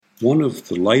One of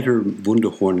the lighter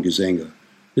Wunderhorn-Gesänge,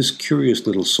 this curious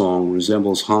little song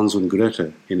resembles Hans und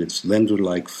Gretel in its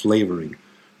Ländler-like flavoring,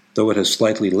 though it has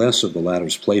slightly less of the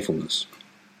latter's playfulness.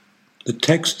 The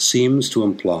text seems to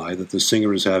imply that the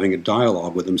singer is having a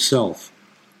dialogue with himself,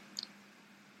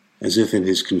 as if in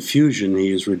his confusion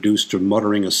he is reduced to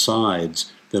muttering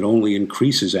asides that only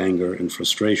increases anger and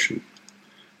frustration.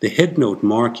 The head note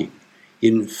marking,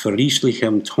 in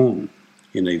verrieslichem Ton,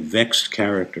 in a vexed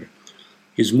character,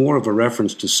 is more of a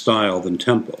reference to style than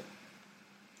tempo.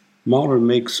 Mahler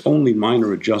makes only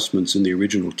minor adjustments in the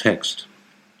original text.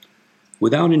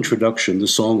 Without introduction, the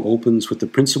song opens with the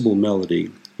principal melody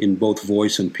in both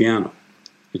voice and piano.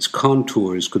 Its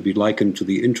contours could be likened to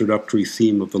the introductory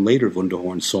theme of the later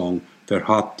Wunderhorn song, Wer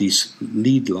hat dies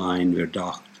Liedlein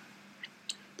verdacht,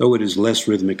 though it is less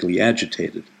rhythmically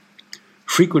agitated.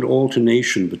 Frequent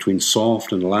alternation between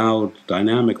soft and loud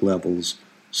dynamic levels,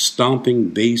 stomping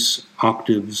bass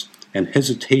octaves, and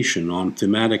hesitation on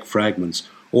thematic fragments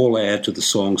all add to the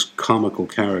song's comical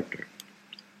character.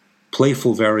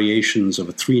 Playful variations of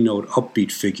a three-note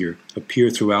upbeat figure appear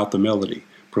throughout the melody,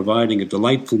 providing a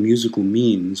delightful musical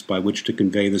means by which to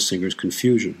convey the singer's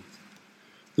confusion.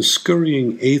 The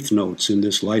scurrying eighth notes in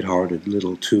this light-hearted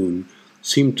little tune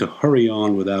seem to hurry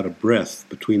on without a breath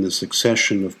between the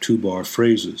succession of two-bar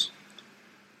phrases.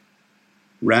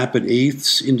 Rapid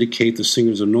eighths indicate the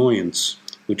singer's annoyance,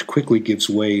 which quickly gives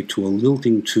way to a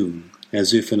lilting tune,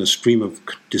 as if in a stream of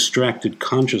distracted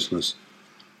consciousness.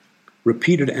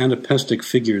 Repeated anapestic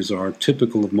figures are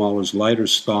typical of Mahler's lighter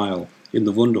style in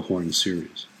the Wunderhorn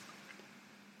series.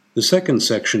 The second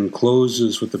section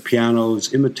closes with the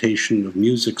piano's imitation of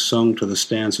music sung to the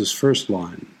stanza's first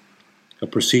line, a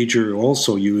procedure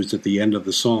also used at the end of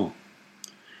the song.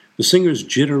 The singer's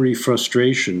jittery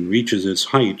frustration reaches its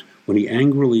height when he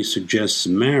angrily suggests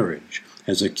marriage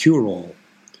as a cure-all,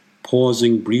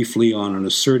 pausing briefly on an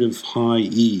assertive high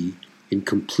E in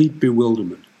complete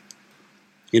bewilderment.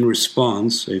 In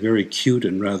response, a very cute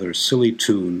and rather silly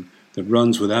tune that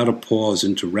runs without a pause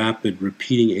into rapid,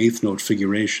 repeating eighth note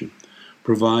figuration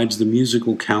provides the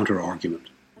musical counter-argument.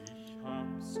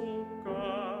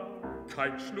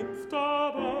 Kein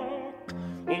Schnupftabak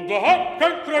und hab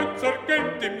kein Kreuzer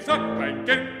Geld im Sack, kein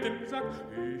Geld im Sack.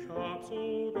 Ich hab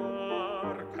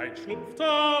sogar kein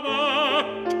Schnupftabak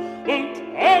und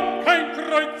hab kein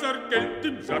Kreuzer Geld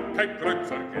im Sack, kein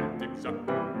Kreuzer Geld im Sack.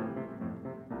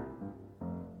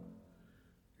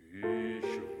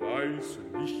 Ich weiß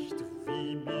nicht,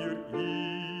 wie mir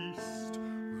ist,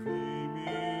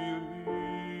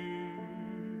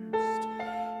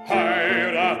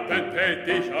 Heiraten tät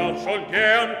ich auch schon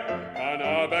gern, kann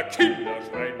aber Kinder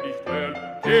schreien nicht hören,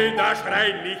 Kinder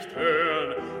schreien nicht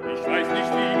hören, ich weiß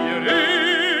nicht, wie mir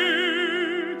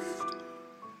ist.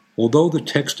 Although the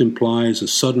text implies a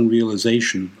sudden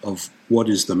realization of what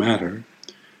is the matter,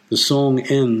 the song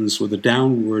ends with a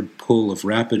downward pull of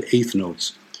rapid eighth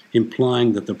notes,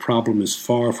 implying that the problem is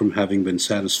far from having been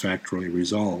satisfactorily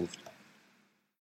resolved.